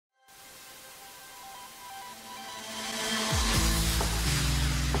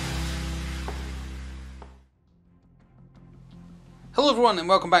everyone and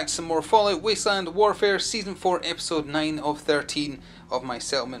welcome back to some more Fallout Wasteland Warfare Season 4 Episode 9 of 13 of my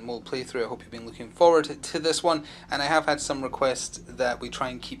settlement mode playthrough. I hope you've been looking forward to this one, and I have had some requests that we try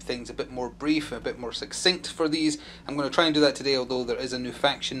and keep things a bit more brief, a bit more succinct for these. I'm going to try and do that today, although there is a new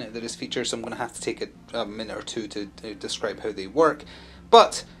faction that is featured, so I'm going to have to take a minute or two to describe how they work.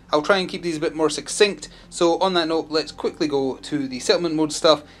 But I'll try and keep these a bit more succinct, so on that note, let's quickly go to the settlement mode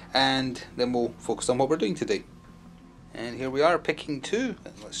stuff, and then we'll focus on what we're doing today. And here we are, picking two.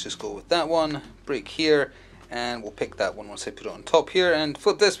 Let's just go with that one, break here, and we'll pick that one once I put it on top here, and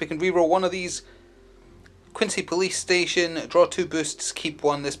flip this. We can reroll one of these. Quincy Police Station, draw two boosts, keep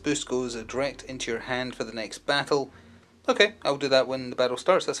one. This boost goes direct into your hand for the next battle. Okay, I'll do that when the battle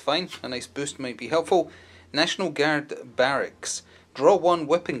starts, that's fine. A nice boost might be helpful. National Guard Barracks. Draw one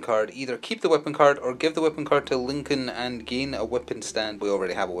weapon card. Either keep the weapon card or give the weapon card to Lincoln and gain a weapon stand. We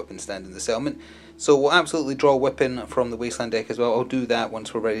already have a weapon stand in the settlement. So we'll absolutely draw a weapon from the Wasteland deck as well. I'll do that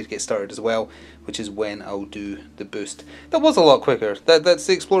once we're ready to get started as well, which is when I'll do the boost. That was a lot quicker. That's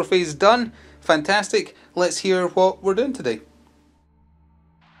the explore phase done. Fantastic. Let's hear what we're doing today.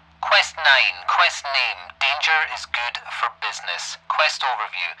 Quest 9. Quest name. Danger is good for business. Quest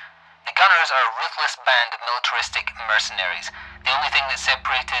overview. The Gunners are a ruthless band of militaristic mercenaries. The only thing that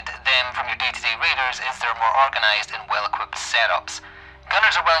separated them from your day-to-day raiders is their more organised and well-equipped setups.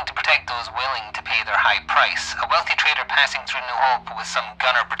 Gunners are willing to protect those willing to pay their high price. A wealthy trader passing through New Hope with some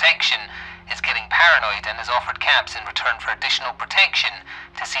gunner protection is getting paranoid and is offered caps in return for additional protection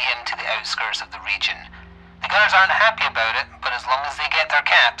to see him to the outskirts of the region. The Gunners aren't happy about it, but as long as they get their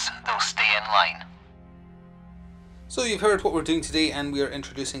caps, they'll stay in line. So you've heard what we're doing today, and we are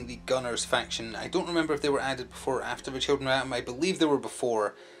introducing the Gunners faction. I don't remember if they were added before or after the Children of Atom. I believe they were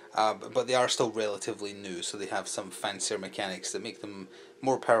before, but they are still relatively new, so they have some fancier mechanics that make them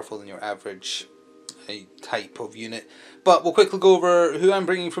more powerful than your average type of unit. But we'll quickly go over who I'm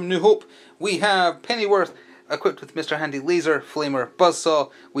bringing from New Hope. We have Pennyworth, equipped with Mr. Handy Laser, Flamer, Buzzsaw.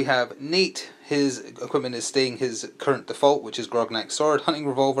 We have Nate, his equipment is staying his current default, which is Grognak's Sword, Hunting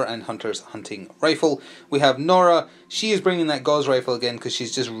Revolver, and Hunter's Hunting Rifle. We have Nora, she is bringing that Gauze Rifle again because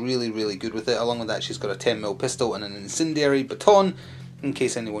she's just really good with it. Along with that, she's got a 10mm pistol and an Incendiary Baton, in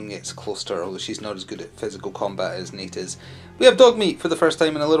case anyone gets close to her, although she's not as good at physical combat as Nate is. We have Dogmeat for the first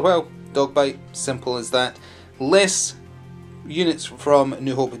time in a little while. Dog Bite, simple as that. Less units from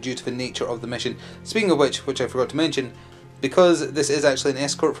New Hope due to the nature of the mission. Speaking of which I forgot to mention, because this is actually an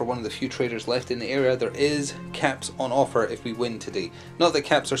escort for one of the few traders left in the area, there is caps on offer if we win today. Not that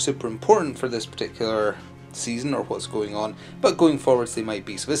caps are super important for this particular season or what's going on, but going forwards they might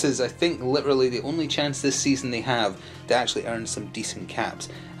be. So this is, I think, literally the only chance this season they have to actually earn some decent caps.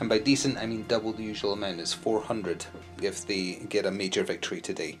 And by decent, I mean double the usual amount. Is 400 if they get a major victory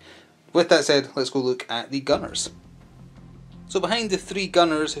today. With that said, let's go look at the Gunners. So behind the three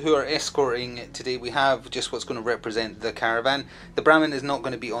Gunners who are escorting today, we have just what's going to represent the caravan. The Brahmin is not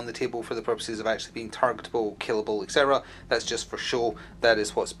going to be on the table for the purposes of actually being targetable, killable, etc. That's just for show. That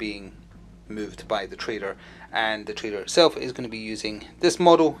is what's being moved by the trader, and the trader itself is going to be using this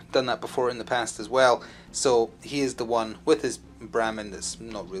model. Done that before in the past as well, so he is the one with his Brahmin that's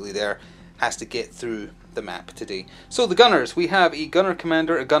not really there, has to get through the map today. So the Gunners, we have a Gunner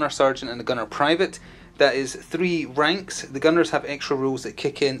Commander, a Gunner Sergeant, and a Gunner Private. That is 3 ranks. The Gunners have extra rules that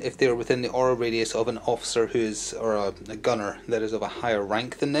kick in if they are within the aura radius of an officer who is, or a gunner that is of a higher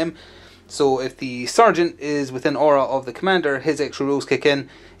rank than them. So if the Sergeant is within aura of the Commander, his extra rules kick in.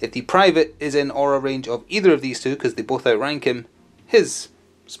 If the Private is in aura range of either of these two, because they both outrank him, his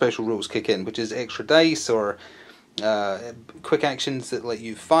special rules kick in, which is extra dice or quick actions that let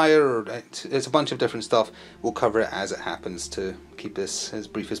you fire, or it's a bunch of different stuff. We'll cover it as it happens to keep this as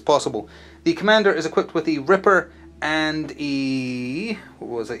brief as possible. The Commander is equipped with a Ripper and a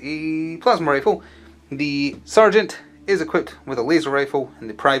plasma rifle. The Sergeant is equipped with a laser rifle, and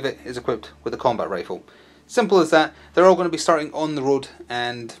the Private is equipped with a combat rifle. Simple as that. They're all going to be starting on the road,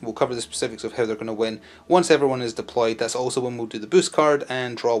 and we'll cover the specifics of how they're going to win once everyone is deployed. That's also when we'll do the boost card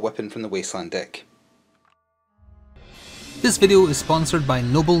and draw a weapon from the Wasteland deck. This video is sponsored by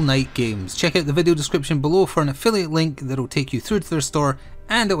Noble Knight Games. Check out the video description below for an affiliate link that will take you through to their store,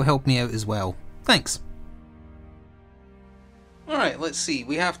 and it will help me out as well. Thanks. Alright, let's see.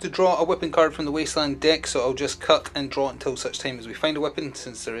 We have to draw a weapon card from the Wasteland deck, so I'll just cut and draw until such time as we find a weapon,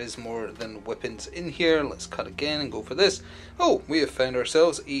 since there is more than weapons in here. Let's cut again and go for this. Oh, we have found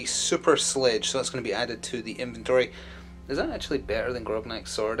ourselves a super sledge, so that's going to be added to the inventory. Is that actually better than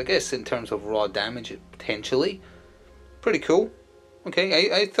Grognak's Sword? I guess in terms of raw damage, potentially. Pretty cool.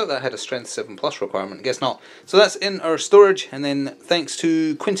 Okay, I thought that had a strength 7+ requirement. I guess not. So that's in our storage, and then thanks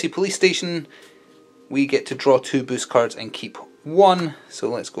to Quincy Police Station, we get to draw 2 boost cards and keep 1, so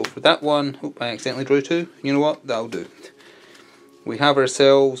let's go for that one. Oop, I accidentally drew 2. You know what? That'll do. We have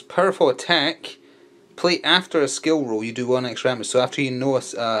ourselves Powerful Attack. Play after a skill roll, you do 1 extra damage. So after you know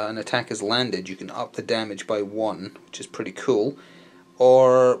an attack has landed, you can up the damage by 1, which is pretty cool.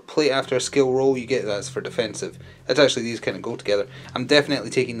 Or play after a skill roll, you get that's for defensive. That's actually, these kind of go together. I'm definitely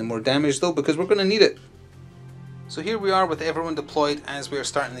taking the more damage though, because we're going to need it. So here we are with everyone deployed as we are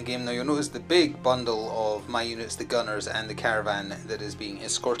starting the game. Now you'll notice the big bundle of my units, the gunners and the caravan that is being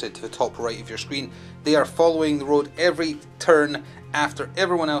escorted to the top right of your screen. They are following the road every turn after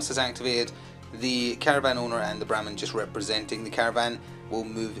everyone else is activated. The caravan owner and the Brahmin just representing the caravan will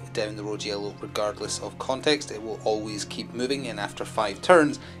move down the road yellow regardless of context. It will always keep moving, and after 5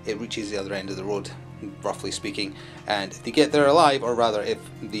 turns it reaches the other end of the road, roughly speaking, and if they get there alive, or rather if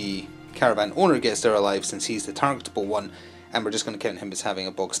the caravan owner gets there alive, since he's the targetable one, and we're just going to count him as having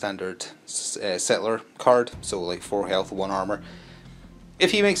a bog standard settler card, so like 4 health, 1 armor.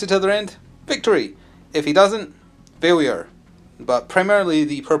 If he makes it to the other end, victory. If he doesn't, failure. But primarily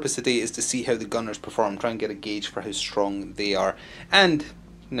the purpose today is to see how the gunners perform, try and get a gauge for how strong they are. And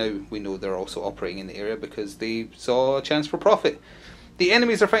now we know they're also operating in the area because they saw a chance for profit. The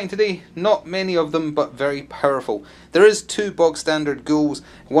enemies are fighting today, not many of them, but very powerful. There is 2 bog standard ghouls.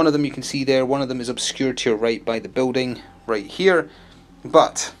 One of them you can see there, one of them is obscured to your right by the building, right here.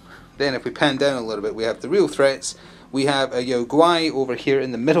 But then if we pan down a little bit, we have the real threats. We have a Yao Guai over here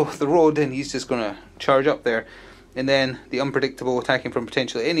in the middle of the road, and he's just going to charge up there. And then the unpredictable, attacking from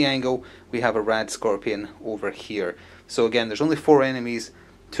potentially any angle, we have a Rad Scorpion over here. So again, there's only 4 enemies.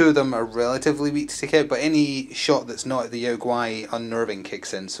 2 of them are relatively weak to take out, but any shot that's not at the Yao Guai, unnerving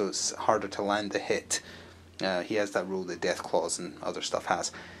kicks in, so it's harder to land the hit. He has that rule that Death Claws and other stuff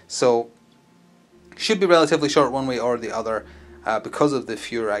has. So, should be relatively short one way or the other because of the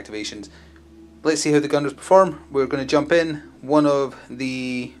fewer activations. Let's see how the gunners perform. We're going to jump in. One of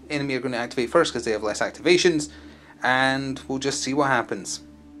the enemy are going to activate first because they have less activations, and we'll just see what happens.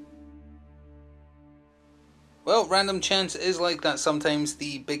 Well, random chance is like that sometimes.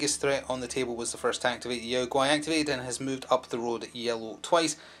 The biggest threat on the table was the first to activate. The Yao Guai activated and has moved up the road yellow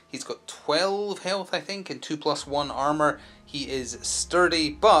twice. He's got 12 health, I think, and 2+1 armor. He is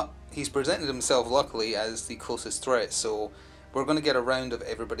sturdy, but he's presented himself luckily as the closest threat, so we're going to get a round of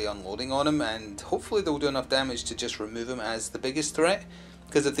everybody unloading on him, and hopefully they'll do enough damage to just remove him as the biggest threat.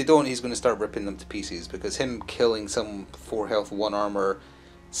 Because if they don't, he's going to start ripping them to pieces, because him killing some 4 health, 1 armor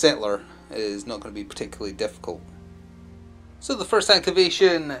settler is not going to be particularly difficult. So the first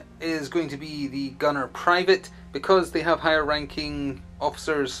activation is going to be the Gunner Private. Because they have higher ranking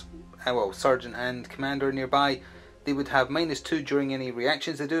officers, well, Sergeant and Commander nearby, they would have -2 during any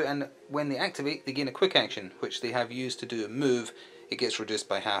reactions they do, and when they activate they gain a quick action, which they have used to do a move. It gets reduced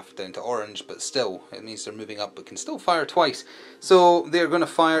by half down to orange, but still, it means they're moving up but can still fire twice. So they're going to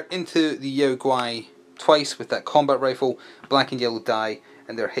fire into the Yao Guai twice with that combat rifle, black and yellow die,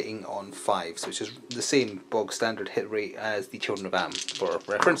 and they're hitting on 5s, which is the same bog standard hit rate as the Children of Am, for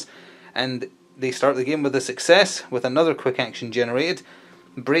reference. And they start the game with a success, with another quick action generated,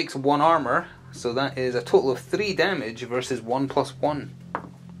 breaks 1 armor, so that is a total of 3 damage versus 1+1.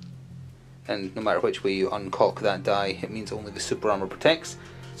 And no matter which way you uncock that die, it means only the super armor protects.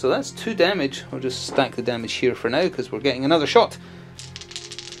 So that's 2 damage. We'll just stack the damage here for now because we're getting another shot.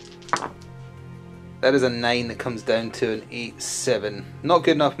 That is a 9 that comes down to an 8-7. Not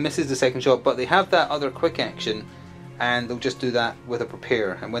good enough, misses the second shot, but they have that other quick action and they'll just do that with a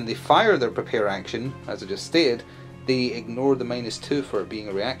prepare. And when they fire their prepare action, as I just stated, they ignore the -2 for it being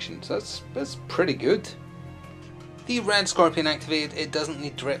a reaction. So that's pretty good. The Rad Scorpion activated, it doesn't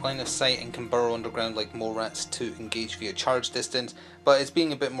need direct line of sight and can burrow underground like mole rats to engage via charge distance, but it's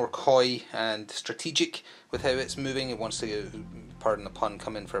being a bit more coy and strategic with how it's moving. It wants to, pardon the pun,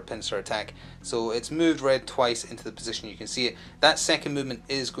 come in for a pincer attack. So it's moved red twice into the position you can see it. That second movement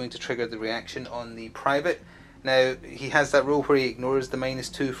is going to trigger the reaction on the private. Now, he has that rule where he ignores the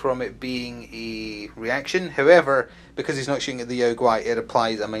 -2 from it being a reaction. However, because he's not shooting at the Yao Guai, it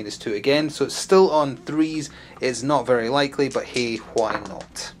applies a -2 again. So it's still on 3s. It's not very likely, but hey, why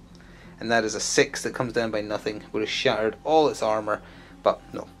not? And that is a 6 that comes down by nothing. Would have shattered all its armor, but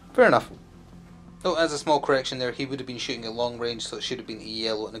no, fair enough. So as a small correction there, he would have been shooting at long range, so it should have been a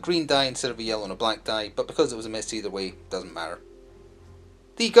yellow and a green die instead of a yellow and a black die. But because it was a miss either way, doesn't matter.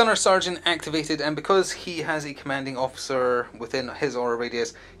 The Gunner Sergeant activated, and because he has a commanding officer within his aura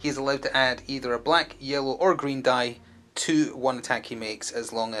radius, he is allowed to add either a black, yellow or green die to one attack he makes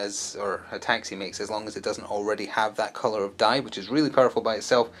as long as, or attacks he makes, as long as it doesn't already have that colour of die, which is really powerful by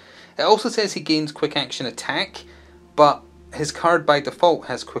itself. It also says he gains quick action attack, but his card by default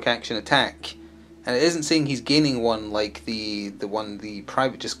has quick action attack. And it isn't saying he's gaining one like the one the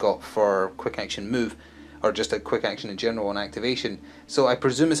private just got for quick action move, or just a quick action in general on activation. So I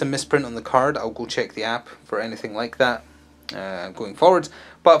presume it's a misprint on the card. I'll go check the app for anything like that going forwards.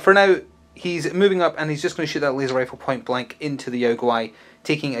 But for now, he's moving up and he's just going to shoot that laser rifle point blank into the Yao Guai,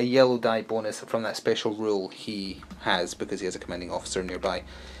 taking a yellow die bonus from that special rule he has because he has a commanding officer nearby.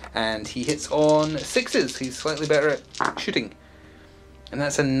 And he hits on 6s. He's slightly better at shooting. And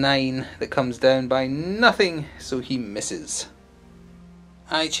that's a 9 that comes down by nothing, so he misses.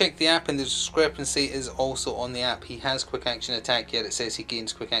 I checked the app and the discrepancy is also on the app. He has quick action attack, yet it says he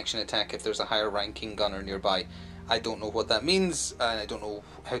gains quick action attack if there's a higher ranking gunner nearby. I don't know what that means, and I don't know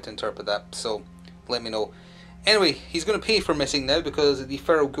how to interpret that, so let me know. Anyway, he's going to pay for missing now because the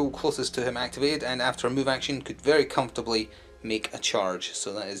feral ghoul closest to him activated, and after a move action could very comfortably make a charge.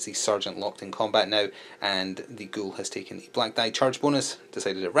 So that is the sergeant locked in combat now, and the ghoul has taken a black die charge bonus,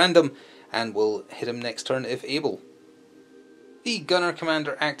 decided at random, and will hit him next turn if able. The gunner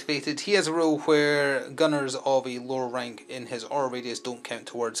commander activated. He has a rule where gunners of a lower rank in his aura radius don't count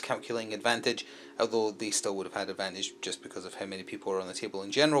towards calculating advantage, although they still would have had advantage just because of how many people are on the table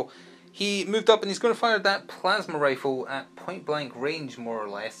in general. He moved up and he's going to fire that plasma rifle at point blank range, more or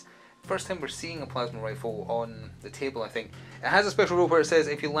less. First time we're seeing a plasma rifle on the table, I think. It has a special rule where it says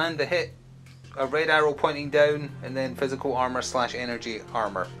if you land the hit, a red arrow pointing down, and then physical armor / energy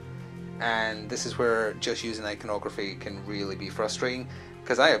armor. And this is where just using iconography can really be frustrating,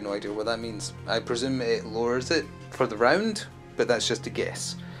 because I have no idea what that means. I presume it lowers it for the round, but that's just a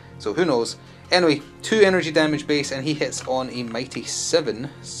guess. So who knows. Anyway, 2 energy damage base, and he hits on a mighty 7,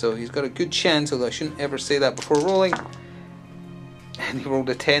 so he's got a good chance, although I shouldn't ever say that before rolling. And he rolled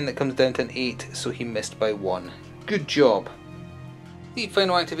a 10 that comes down to an 8, so he missed by 1. Good job. The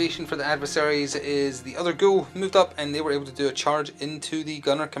final activation for the adversaries is the other ghoul moved up and they were able to do a charge into the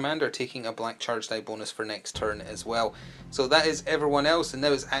gunner commander, taking a black charge die bonus for next turn as well. So that is everyone else, and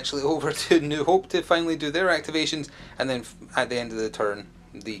now it's actually over to New Hope to finally do their activations, and then at the end of the turn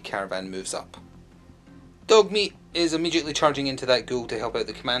the caravan moves up. Dogmeat is immediately charging into that ghoul to help out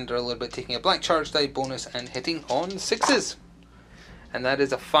the commander a little bit, taking a black charge die bonus and hitting on 6s. And that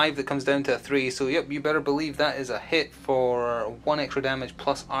is a 5 that comes down to a 3, so yep, you better believe that is a hit for 1 extra damage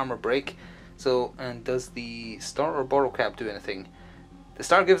plus armor break. So, and does the start or bottle cap do anything? The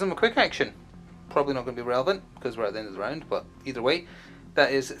start gives him a quick action. Probably not going to be relevant because we're at the end of the round, but either way,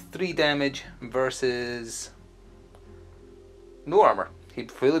 that is 3 damage versus no armor. He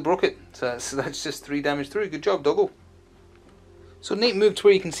fully broke it, so that's just 3 damage through. Good job, doggo. So Nate moved to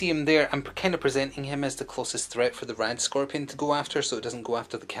where you can see him there. I'm kind of presenting him as the closest threat for the Rad Scorpion to go after, so it doesn't go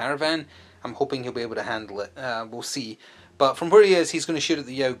after the caravan. I'm hoping he'll be able to handle it. We'll see. But from where he is, he's going to shoot at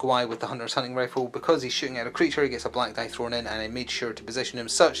the Yao Guai with the Hunter's Hunting Rifle. Because he's shooting at a creature, he gets a black die thrown in, and I made sure to position him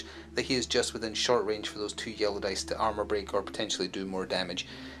such that he is just within short range for those 2 yellow dice to armor break or potentially do more damage.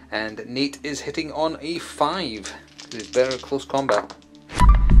 And Nate is hitting on a 5. He's better at close combat.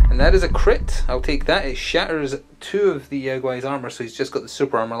 And that is a crit. I'll take that. It shatters 2 of the Yao Guai's armor, so he's just got the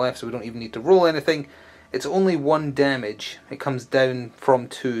super armor left, so we don't even need to roll anything. It's only 1 damage. It comes down from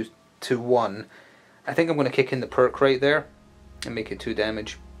 2 to 1. I think I'm going to kick in the perk right there and make it 2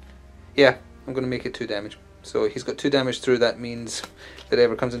 damage. Yeah, I'm going to make it 2 damage. So he's got 2 damage through. That means that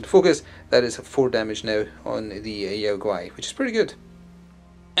ever comes into focus. That is 4 damage now on the Yao Guai, which is pretty good.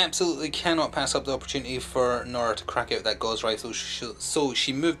 Absolutely cannot pass up the opportunity for Nora to crack out that gauze rifle, so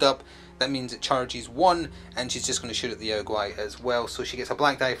she moved up. That means it charges 1, and she's just going to shoot at the Yao Guai as well. So she gets a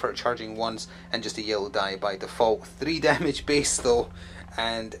black die for charging once, and just a yellow die by default. 3 damage base though,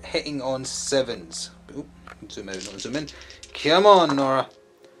 and hitting on 7s. Oop, zoom out, not zoom in. Come on, Nora.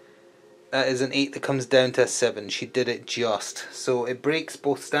 That is an 8 that comes down to a 7. She did it just. So it breaks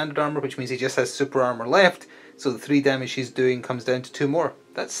both standard armor, which means he just has super armor left. So the 3 damage she's doing comes down to 2 more.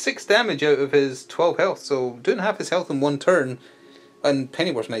 That's 6 damage out of his 12 health. So doing half his health in 1 turn, and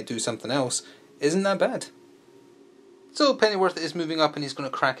Pennyworth might do something else, isn't that bad. So Pennyworth is moving up and he's going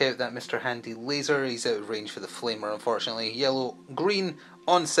to crack out that Mr. Handy laser. He's out of range for the flamer, unfortunately. Yellow, green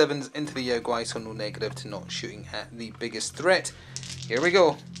on 7s into the Yao Guai, so no negative to not shooting at the biggest threat. Here we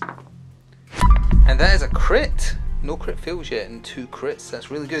go. And that is a crit. No crit fails yet and 2 crits. That's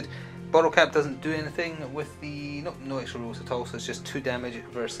really good. Bottle cap doesn't do anything with the... no extra rolls at all, so it's just 2 damage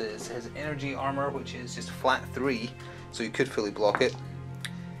versus his energy armor, which is just flat 3. So you could fully block it.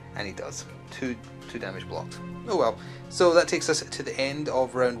 And he does. 2 damage blocked. Oh well. So that takes us to the end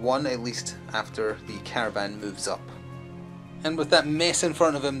of round 1, at least after the caravan moves up. And with that mess in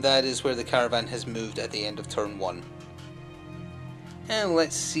front of him, that is where the caravan has moved at the end of turn 1. And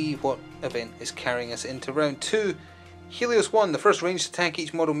let's see what event is carrying us into round 2. Helios 1, the first ranged attack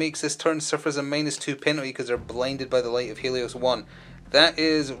each model makes this turn suffers a -2 penalty because they're blinded by the light of Helios 1. That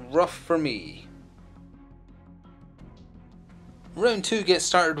is rough for me. Round 2 gets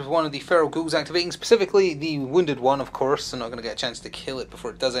started with one of the feral ghouls activating, specifically the wounded one, of course, so not going to get a chance to kill it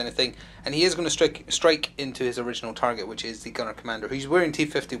before it does anything. And he is going to strike into his original target, which is the gunner commander. He's wearing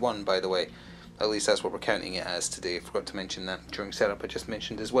T51, by the way. At least that's what we're counting it as today. I forgot to mention that during setup. I just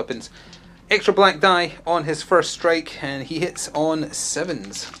mentioned his weapons. Extra black die on his first strike, and he hits on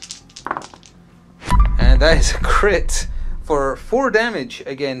 7s. And that is a crit for 4 damage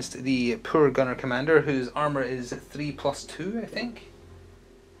against the poor gunner commander, whose armor is 3+2, I think?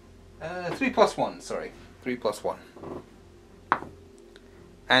 3+1, sorry. 3+1.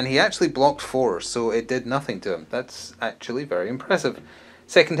 And he actually blocked 4, so it did nothing to him. That's actually very impressive.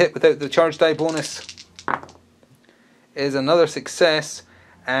 Second hit without the charge die bonus is another success,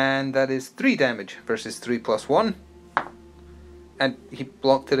 and that is 3 damage versus 3+1. And he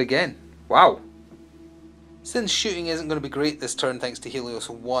blocked it again. Wow. Since shooting isn't going to be great this turn thanks to Helios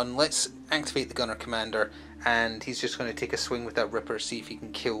 1, let's activate the gunner commander, and he's just going to take a swing with that ripper, see if he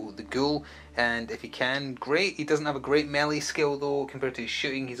can kill the ghoul, and if he can, great. He doesn't have a great melee skill though compared to his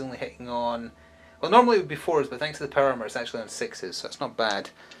shooting. He's only hitting on, well, normally it would be 4s, but thanks to the power armor it's actually on 6s, so that's not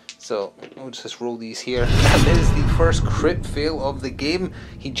bad. So we'll just roll these here. That is the first crit fail of the game.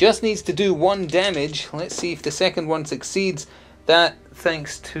 He just needs to do 1 damage. Let's see if the second one succeeds. That,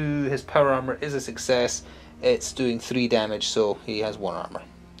 thanks to his power armor, is a success. It's doing 3 damage, so he has 1 armor.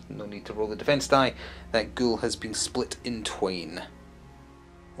 No need to roll the defense die. That ghoul has been split in twain.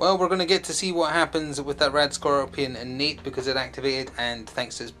 Well, we're going to get to see what happens with that Rad Scorpion innate because it activated, and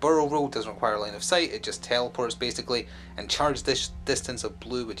thanks to his burrow roll, doesn't require line of sight, it just teleports basically, and charged this distance of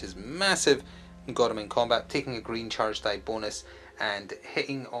blue, which is massive, and got him in combat, taking a green charge die bonus, and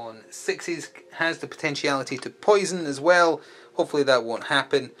hitting on 6s has the potentiality to poison as well. Hopefully that won't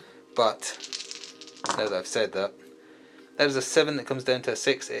happen, but now that I've said that, that is a 7 that comes down to a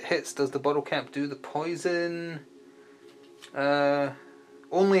 6. It hits. Does the bottle cap do the poison?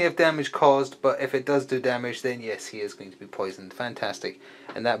 Only if damage caused, but if it does do damage, then yes, he is going to be poisoned. Fantastic.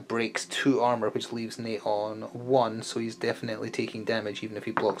 And that breaks 2 armor, which leaves Nate on 1, so he's definitely taking damage even if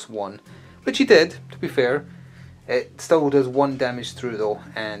he blocks 1. Which he did, to be fair. It still does 1 damage through though,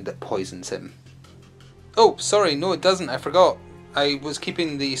 and poisons him. Oh, sorry, no it doesn't, I forgot. I was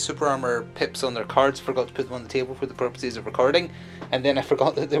keeping the super armor pips on their cards, forgot to put them on the table for the purposes of recording, and then I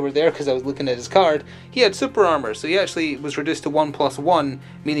forgot that they were there because I was looking at his card. He had super armor, so he actually was reduced to 1+1,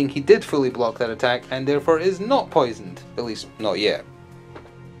 meaning he did fully block that attack, and therefore is not poisoned, at least not yet.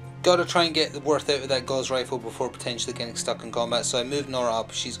 Gotta try and get the worth out of that gauze rifle before potentially getting stuck in combat, so I moved Nora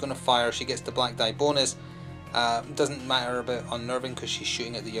up. She's gonna fire, she gets the black die bonus. Doesn't matter about unnerving because she's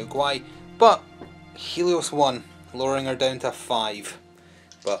shooting at the Yogwai, but Helios 1. Lowering her down to 5,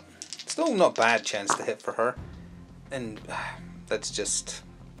 but still not bad chance to hit for her, and that's just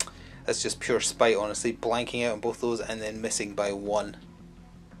pure spite, honestly, blanking out on both those and then missing by 1.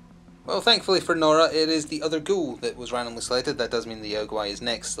 Well, thankfully for Nora, it is the other ghoul that was randomly selected. That does mean the Yogwai is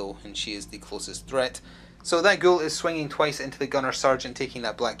next though, and she is the closest threat. So that ghoul is swinging twice into the gunner sergeant, taking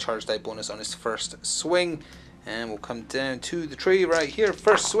that black charge die bonus on his first swing, and we'll come down to the tree right here,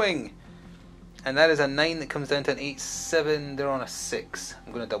 first swing. And that is a 9 that comes down to an 8, 7, they're on a 6.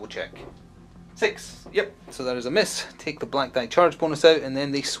 I'm going to double check. 6, yep, so that is a miss. Take the black die charge bonus out and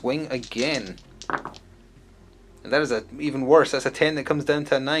then they swing again. And that is even worse, that's a 10 that comes down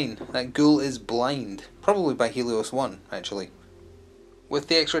to a 9. That ghoul is blind. Probably by Helios 1, actually. With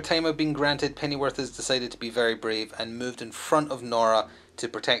the extra time being granted, Pennyworth has decided to be very brave and moved in front of Nora to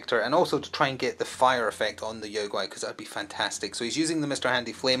protect her and also to try and get the fire effect on the Yogwai because that would be fantastic. So he's using the Mr.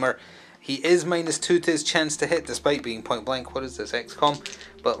 Handy Flamer. He is -2 to his chance to hit despite being point blank. What is this, XCOM?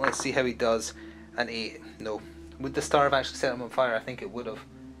 But let's see how he does. An 8. No. Would the star have actually set him on fire? I think it would have.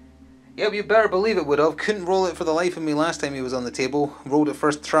 Yeah, you better believe it would have. Couldn't roll it for the life of me last time he was on the table. Rolled it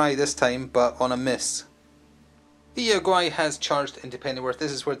first try this time, but on a miss. The Yogwai has charged into Pennyworth.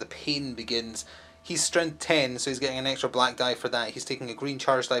 This is where the pain begins. He's strength 10, so he's getting an extra black die for that. He's taking a green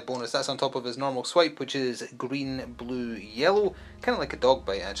charge die bonus. That's on top of his normal swipe, which is green, blue, yellow. Kind of like a dog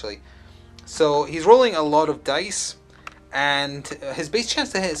bite, actually. So he's rolling a lot of dice, and his base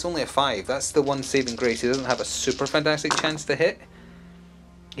chance to hit is only a 5. That's the one saving grace. He doesn't have a super fantastic chance to hit.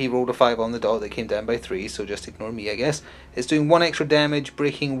 He rolled a 5 on the dot that came down by 3, so just ignore me, I guess. It's doing 1 extra damage,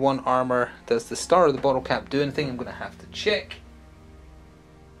 breaking 1 armor. Does the star of the bottle cap do anything? I'm going to have to check.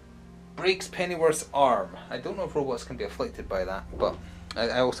 Breaks Pennyworth's arm. I don't know if robots can be afflicted by that, but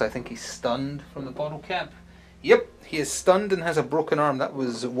I think he's stunned from the bottle cap. Yep, he is stunned and has a broken arm. That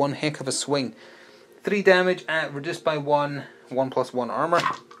was one heck of a swing. 3 damage at reduced by 1, 1+1 armor.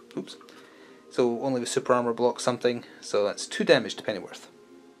 Oops. So only with super armor blocks something, so that's 2 damage to Pennyworth.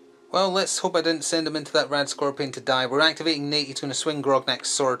 Well, let's hope I didn't send him into that Rad Scorpion to die. We're activating Nate, he's going to swing Grognak's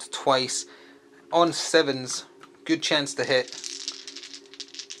sword twice. On 7s, good chance to hit.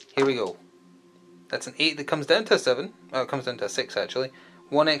 Here we go. That's an 8 that comes down to a 7. Oh, it comes down to a 6 actually.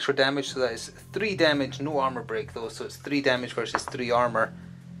 1 extra damage, so that is 3 damage, no armor break though, so it's 3 damage versus 3 armor.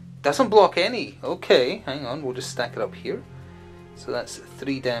 Doesn't block any. Okay, hang on, we'll just stack it up here. So that's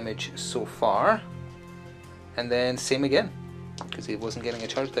 3 damage so far. And then same again, because he wasn't getting a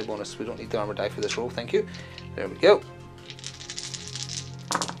charge die bonus. We don't need the armor die for this roll, thank you. There we go.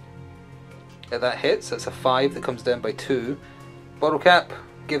 Yeah, that hits, that's a 5 that comes down by 2. Bottle Cap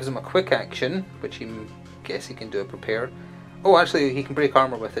gives him a quick action, which he guess he can do a prepare. Oh, actually, he can break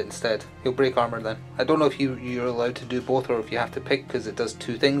armor with it instead. He'll break armor then. I don't know if you're allowed to do both or if you have to pick, because it does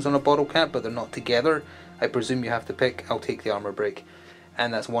 2 things on a bottle cap, but they're not together. I presume you have to pick. I'll take the armor break.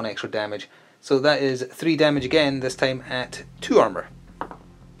 And that's 1 extra damage. So that is 3 damage again, this time at 2 armor.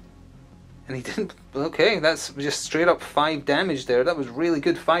 And he didn't... Okay, that's just straight up 5 damage there. That was really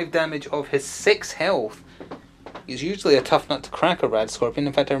good. 5 damage of his 6 health. He's usually a tough nut to crack, a Rad Scorpion.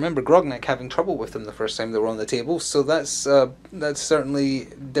 In fact, I remember Grognak having trouble with him the first time they were on the table, so that's certainly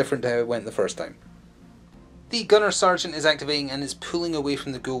different to how it went the first time. The Gunner Sergeant is activating and is pulling away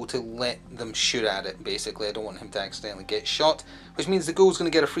from the ghoul to let them shoot at it, basically. I don't want him to accidentally get shot, which means the ghoul's going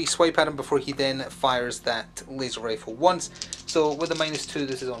to get a free swipe at him before he then fires that laser rifle once. So with a -2,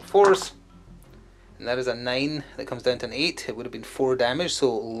 this is on 4s. And that is a 9 that comes down to an 8. It would have been 4 damage,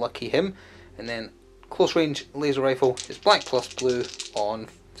 so lucky him. And then close range laser rifle is black plus blue on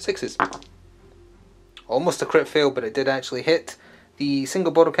 6s. Almost a crit fail, but it did actually hit. The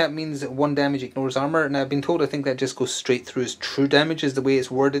single bottle cap means 1 damage ignores armor. Now I've been told I think that just goes straight through as true damage is the way it's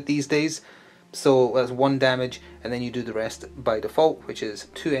worded these days. So that's 1 damage and then you do the rest by default, which is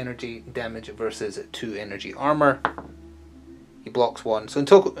 2 energy damage versus 2 energy armor. He blocks 1, so in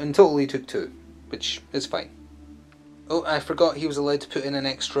total he took 2, which is fine. Oh, I forgot he was allowed to put in an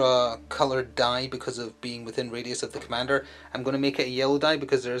extra coloured die because of being within radius of the commander. I'm going to make it a yellow die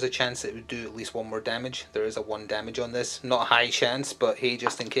because there is a chance it would do at least 1 more damage. There is a 1 damage on this. Not a high chance, but hey,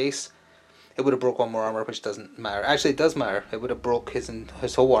 just in case. It would have broke 1 more armor, which doesn't matter. Actually, it does matter. It would have broke his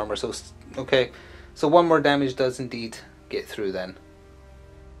whole armor, so okay. So 1 more damage does indeed get through then.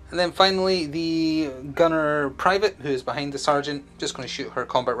 And then finally, the Gunner Private, who is behind the Sergeant, just going to shoot her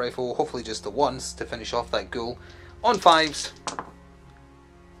combat rifle, hopefully just the once, to finish off that ghoul. On 5s,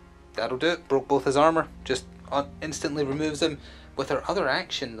 that'll do it. Broke both his armor, just instantly removes him. With her other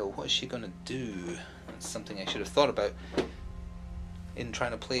action though, what is she going to do? That's something I should have thought about in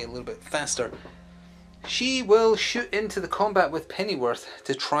trying to play a little bit faster. She will shoot into the combat with Pennyworth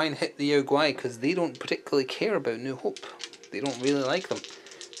to try and hit the Yao Guai, because they don't particularly care about New Hope. They don't really like them.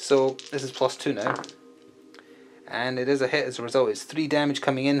 So this is +2 now. And it is a hit as a result. It's 3 damage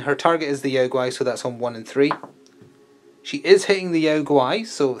coming in. Her target is the Yao Guai, so that's on 1 and 3. She is hitting the Yao Guai,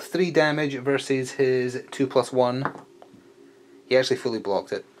 so 3 damage versus his 2+1. He actually fully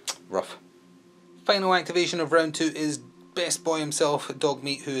blocked it. Rough. Final activation of round 2 is Best Boy himself,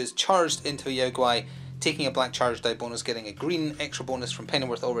 Dogmeat, who is charged into a Yao Guai, taking a black charge die bonus, getting a green extra bonus from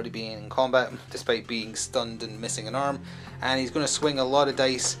Pennyworth already being in combat, despite being stunned and missing an arm. And he's going to swing a lot of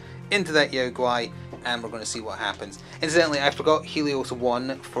dice into that Yao Guai, and we're going to see what happens. Incidentally, I forgot Helios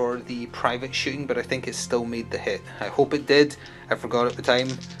 1 for the private shooting, but I think it still made the hit. I hope it did. I forgot at the time,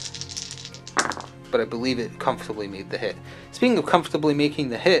 but I believe it comfortably made the hit. Speaking of comfortably making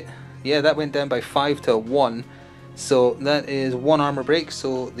the hit, yeah, that went down by 5 to 1. So that is 1 armor break,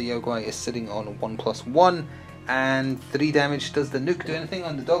 so the Yao Guai is sitting on 1+1. And 3 damage. Does the nuke do anything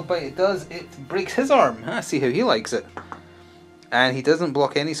on the dog bite? It does. It breaks his arm. I see how he likes it. And he doesn't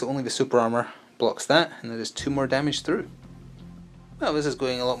block any, so only the super armor blocks that, and there is 2 more damage through. Well, this is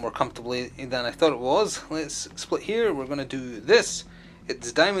going a lot more comfortably than I thought it was. Let's split here. We're going to do this.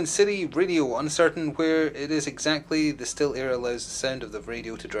 It's Diamond City, radio uncertain. Where it is exactly, the still air allows the sound of the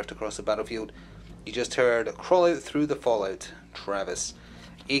radio to drift across the battlefield. You just heard Crawl Out Through the Fallout, Travis,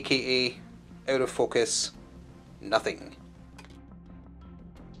 aka out of focus, nothing.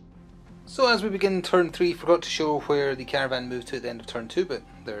 So as we begin turn 3, forgot to show where the caravan moved to at the end of turn 2, but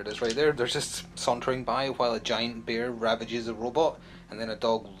there it is right there. They're just sauntering by while a giant bear ravages a robot, and then a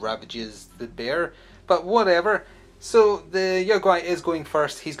dog ravages the bear, but whatever. So the Yao Guai is going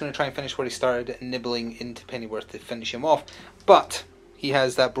first. He's going to try and finish where he started, nibbling into Pennyworth to finish him off, but he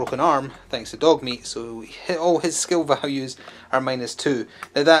has that broken arm thanks to Dogmeat, so all his skill values are -2.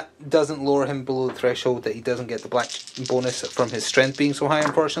 Now that doesn't lower him below the threshold that he doesn't get the black bonus from his strength being so high,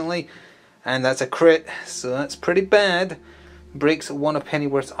 unfortunately. And that's a crit, so that's pretty bad. Breaks one of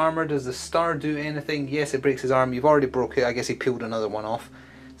Pennyworth's armor. Does the star do anything? Yes, it breaks his arm. You've already broke it. I guess he peeled another one off.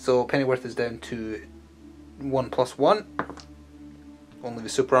 So Pennyworth is down to 1+1. Only the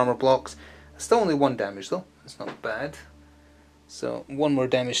super armor blocks. Still only 1 damage though. It's not bad. So 1 more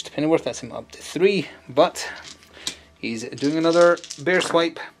damage to Pennyworth. That's him up to 3. But he's doing another bear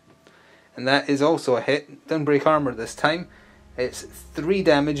swipe. And that is also a hit. Doesn't break armor this time. It's 3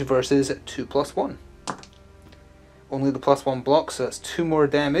 damage versus 2+1. Only the +1 block, so that's 2 more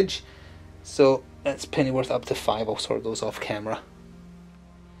damage. So that's Pennyworth up to 5. I'll sort those off camera.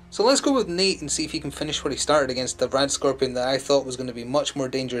 So let's go with Nate and see if he can finish where he started against the Rad Scorpion that I thought was going to be much more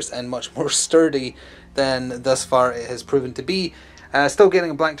dangerous and much more sturdy than thus far it has proven to be. Still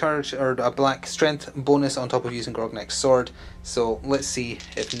getting a black charge or a black strength bonus on top of using Grognek's sword. So let's see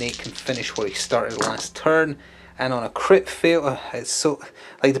if Nate can finish where he started last turn. And on a crit fail, it's so,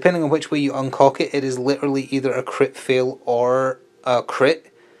 like, depending on which way you uncock it, it is literally either a crit fail or a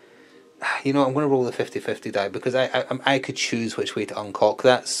crit. You know, I'm going to roll the 50-50 die because I could choose which way to uncock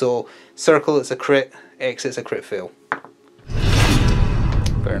that. So circle, it's a crit. X, it's a crit fail.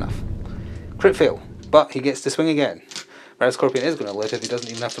 Fair enough. Crit fail, but he gets to swing again. Rad Scorpion is going to live if he doesn't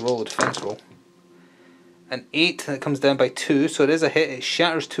even have to roll a defense roll. An 8, that comes down by 2, so it is a hit. It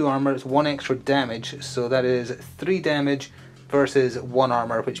shatters 2 armor, it's 1 extra damage, so that is 3 damage versus 1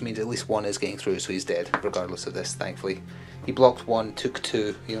 armor, which means at least 1 is getting through, so he's dead, regardless of this, thankfully. He blocked 1, took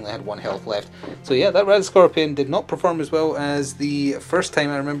 2, he only had 1 health left. So yeah, that Rad Scorpion did not perform as well as the first time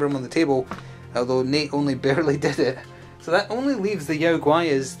I remember him on the table, although Nate only barely did it. So that only leaves the Yao Guai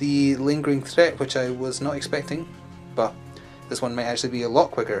as the lingering threat, which I was not expecting, but this one might actually be a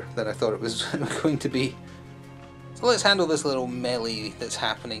lot quicker than I thought it was going to be. So let's handle this little melee that's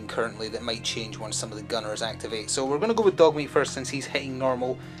happening currently that might change once some of the gunners activate. So we're going to go with Dogmeat first since he's hitting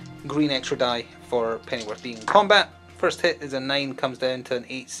normal. Green extra die for Pennyworth being in combat. First hit is a 9, comes down to an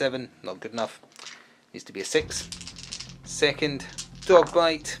 8-7, not good enough. Needs to be a 6. Second, Dog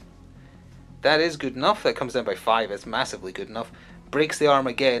Bite. That is good enough, that comes down by 5, it's massively good enough. Breaks the arm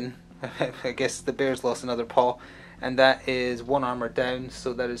again, I guess the bear's lost another paw. And that is 1 armor down,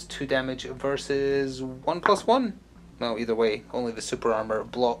 so that is 2 damage versus 1+1. No, either way, only the super armor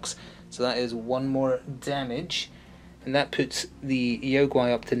blocks. So that is 1 more damage. And that puts the Yao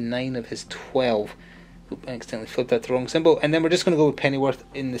Guai up to 9 of his 12. Oop, I accidentally flipped that to the wrong symbol. And then we're just going to go with Pennyworth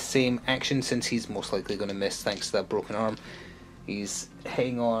in the same action since he's most likely going to miss thanks to that broken arm. He's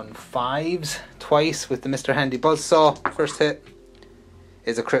hitting on 5s twice with the Mr. Handy Buzzsaw. First hit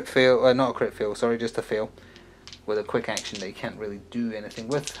is a crit fail, not a crit fail, sorry, just a fail. With a quick action that you can't really do anything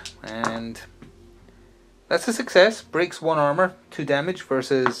with. And that's a success. Breaks 1 armor, 2 damage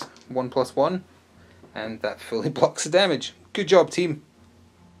versus 1+1. And that fully blocks the damage. Good job, team.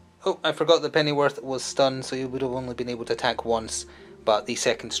 Oh, I forgot that Pennyworth was stunned, so he would have only been able to attack once, but the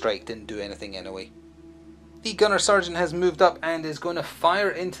second strike didn't do anything anyway. The Gunner Sergeant has moved up and is going to fire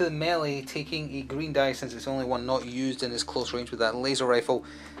into the melee, taking a green die since it's the only one not used in his close range with that laser rifle.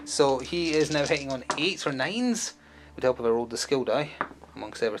 So he is now hitting on 8s or 9s. Would help if I rolled the skill die,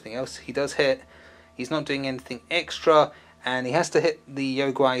 amongst everything else. He does hit. He's not doing anything extra, and he has to hit the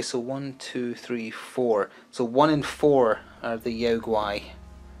Yao Guai, so 1, 2, 3, 4. So 1 and 4 are the Yao Guai.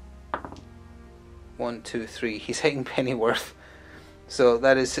 1, 2, 3. He's hitting Pennyworth. So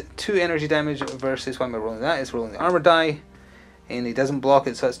that is 2 energy damage versus, why am I rolling that? It's rolling the armor die, and he doesn't block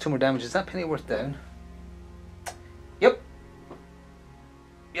it, so that's 2 more damage. Is that Pennyworth down? Yep.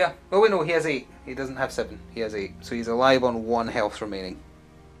 Yeah. Oh wait, no, he has 8. He doesn't have 7. He has 8. So he's alive on 1 health remaining.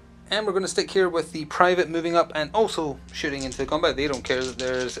 And we're going to stick here with the private moving up and also shooting into the combat. They don't care that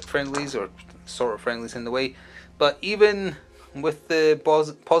there's friendlies or sort of friendlies in the way. But even with the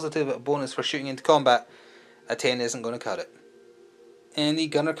positive bonus for shooting into combat, a 10 isn't going to cut it. And the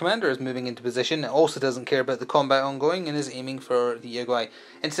Gunner Commander is moving into position. It also doesn't care about the combat ongoing and is aiming for the Yao Guai.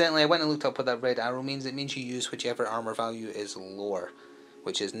 Incidentally, I went and looked up what that red arrow means. It means you use whichever armor value is lower,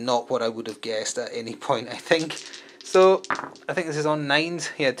 which is not what I would have guessed at any point, I think. So, I think this is on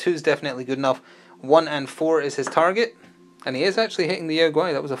 9s. Yeah, 2 is definitely good enough. 1 and 4 is his target. And he is actually hitting the Yao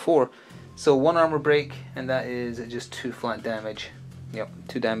Guai. That was a 4. So 1 armor break, and that is just 2 flat damage. Yep,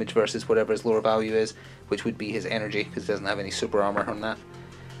 2 damage versus whatever his lower value is, which would be his energy, because he doesn't have any super armor on that.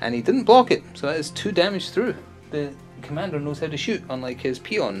 And he didn't block it, so that is 2 damage through. The commander knows how to shoot, unlike his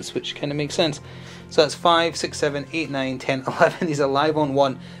peons, which kind of makes sense. So that's 5, 6, 7, 8, 9, 10, 11. He's alive on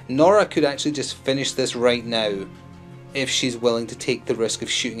 1. Nora could actually just finish this right now if she's willing to take the risk of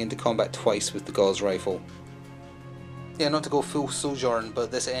shooting into combat twice with the Gauss rifle. Yeah, not to go full Sojourn,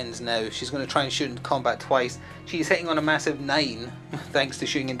 but this ends now. She's going to try and shoot into combat twice. She's hitting on a massive 9, thanks to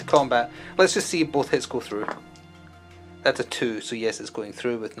shooting into combat. Let's just see if both hits go through. That's a 2, so yes, it's going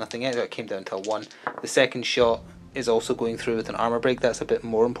through with nothing else. It came down to a 1. The second shot is also going through with an armor break. That's a bit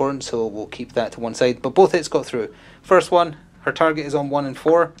more important, so we'll keep that to one side. But both hits got through. First one, her target is on 1 and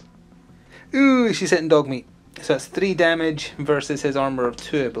 4. Ooh, she's hitting dog meat. So that's 3 damage versus his armor of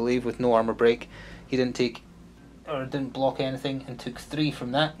 2, I believe, with no armor break. He didn't take, or didn't block anything, and took 3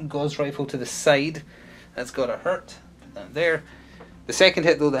 from that. Gauze rifle to the side. That's got a hurt. Put that there. The second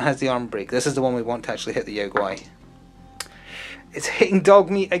hit, though, that has the armor break. This is the one we want to actually hit the Yao Guai. It's hitting dog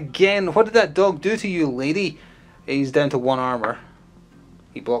meat again. What did that dog do to you, lady? He's down to 1 armor.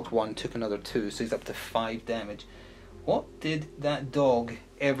 He blocked 1, took another 2, so he's up to 5 damage. What did that dog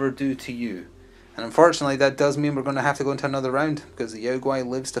ever do to you? And unfortunately, that does mean we're going to have to go into another round, because the Yao Guai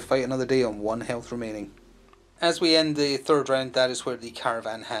lives to fight another day on 1 health remaining. As we end the third round, that is where the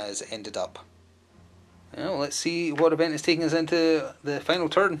caravan has ended up. Well, let's see what event is taking us into the final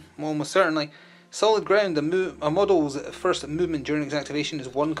turn. Almost certainly. Solid ground, a model's first movement during its activation is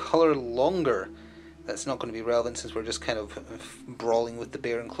 1 colour longer. That's not going to be relevant since we're just kind of brawling with the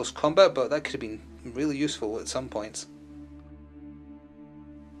bear in close combat, but that could have been really useful at some points.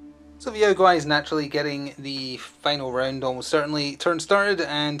 So the Yao Guai is naturally getting the final round almost certainly. Turn started,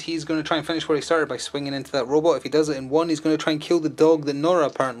 and he's going to try and finish where he started by swinging into that robot. If he does it in 1, he's going to try and kill the dog that Nora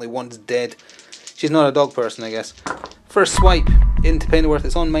apparently wants dead. She's not a dog person, I guess. First swipe into Pennyworth.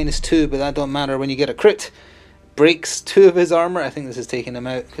 It's on -2, but that don't matter when you get a crit. Breaks 2 of his armor. I think this is taking him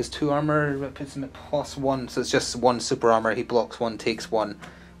out because 2 armor puts him at +1, so it's just 1 super armor. He blocks 1, takes 1.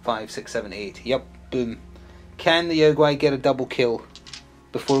 5, 6, 7, 8. Yep, boom. Can the Yao Guai get a double kill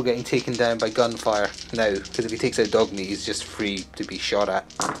before getting taken down by gunfire? No, because if he takes out dog meat, he's just free to be shot at.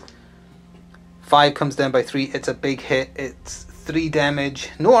 5 comes down by 3. It's a big hit. It's 3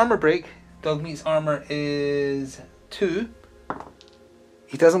 damage. No armor break. Dog meat's armor is 2.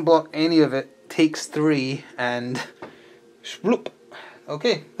 He doesn't block any of it. Takes 3 and shloop.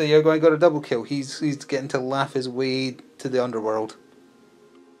 Okay, the Yao Guai got a double kill. He's getting to laugh his way to the underworld.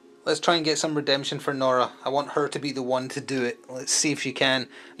 Let's try and get some redemption for Nora. I want her to be the one to do it. Let's see if she can.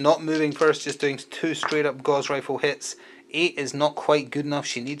 Not moving first, just doing 2 straight up gauze rifle hits. 8 is not quite good enough.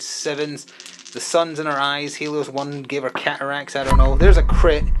 She needs 7s. The sun's in her eyes. Helios 1 gave her cataracts. I don't know. There's a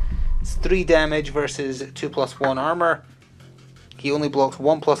crit. It's 3 damage versus 2 + 1 armor. He only blocks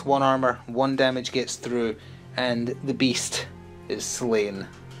 1 + 1 armor. 1 damage gets through. And the beast is slain.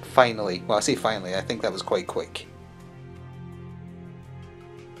 Finally. Well, I say finally. I think that was quite quick.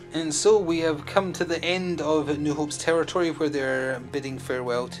 And so we have come to the end of New Hope's territory, where they're bidding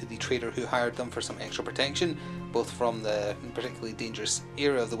farewell to the trader who hired them for some extra protection, both from the particularly dangerous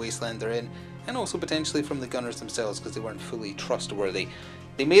area of the Wasteland they're in, and also potentially from the gunners themselves, because they weren't fully trustworthy.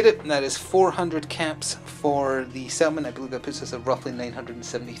 They made it, and that is 400 caps for the settlement. I believe that puts us at roughly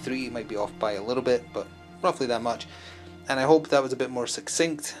 973, it might be off by a little bit, but roughly that much. And I hope that was a bit more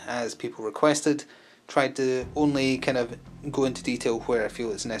succinct, as people requested. Tried to only kind of go into detail where I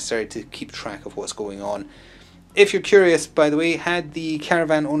feel it's necessary to keep track of what's going on. If you're curious, by the way, had the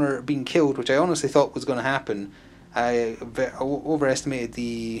caravan owner been killed, which I honestly thought was going to happen, I overestimated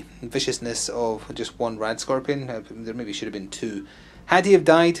the viciousness of just 1 rad scorpion. There maybe should have been 2. Had he have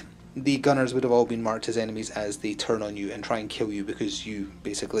died, the gunners would have all been marked as enemies as they turn on you and try and kill you, because you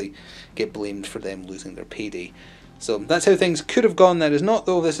basically get blamed for them losing their payday. So that's how things could have gone. That is not,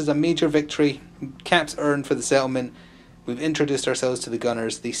 though. This is a major victory. Caps earned for the settlement. We've introduced ourselves to the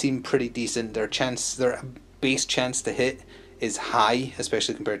gunners. They seem pretty decent. Their base chance to hit is high,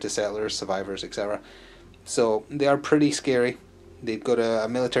 especially compared to settlers, survivors, etc. So they are pretty scary. They've got a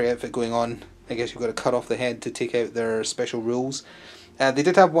military outfit going on. I guess you've got to cut off the head to take out their special rules. They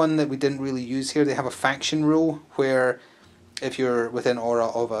did have one that we didn't really use here. They have a faction rule where if you're within aura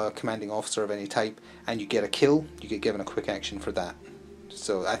of a commanding officer of any type and you get a kill, you get given a quick action for that.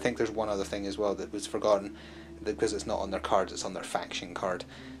 So I think there's one other thing as well that was forgotten, because it's not on their cards, it's on their faction card.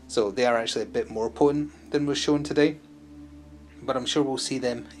 So they are actually a bit more potent than was shown today, but I'm sure we'll see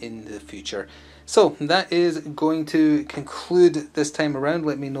them in the future. So that is going to conclude this time around.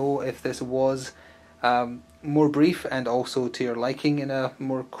 Let me know if this was more brief and also to your liking in a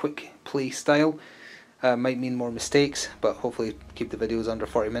more quick play style. Might mean more mistakes, but hopefully keep the videos under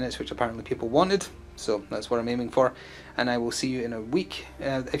 40 minutes, which apparently people wanted, so that's what I'm aiming for. And I will see you in a week.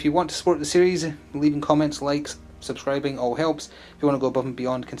 If you want to support the series, leaving comments, likes, subscribing all helps. If you want to go above and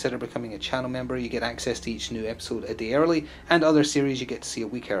beyond, consider becoming a channel member. You get access to each new episode a day early, and other series you get to see a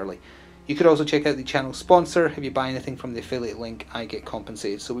week early. You could also check out the channel sponsor. If you buy anything from the affiliate link, I get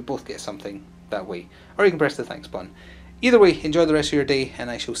compensated, so we both get something that way. Or you can press the thanks button. Either way, enjoy the rest of your day,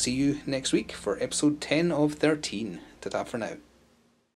 and I shall see you next week for episode 10 of 13. Ta-ta for now.